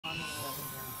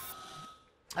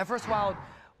Our first wild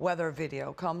weather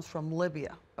video comes from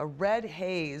Libya. A red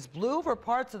haze blew over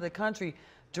parts of the country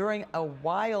during a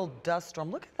wild dust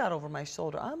storm. Look at that over my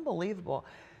shoulder. Unbelievable.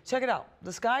 Check it out.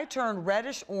 The sky turned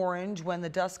reddish orange when the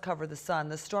dust covered the sun.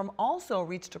 The storm also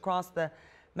reached across the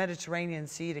Mediterranean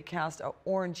Sea to cast an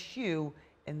orange hue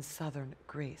in southern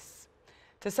Greece.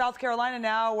 To South Carolina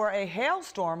now, where a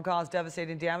hailstorm caused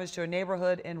devastating damage to a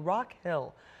neighborhood in Rock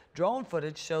Hill. Drone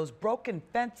footage shows broken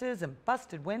fences and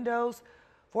busted windows.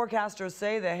 Forecasters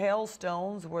say the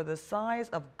hailstones were the size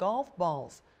of golf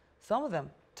balls. Some of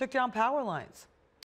them took down power lines.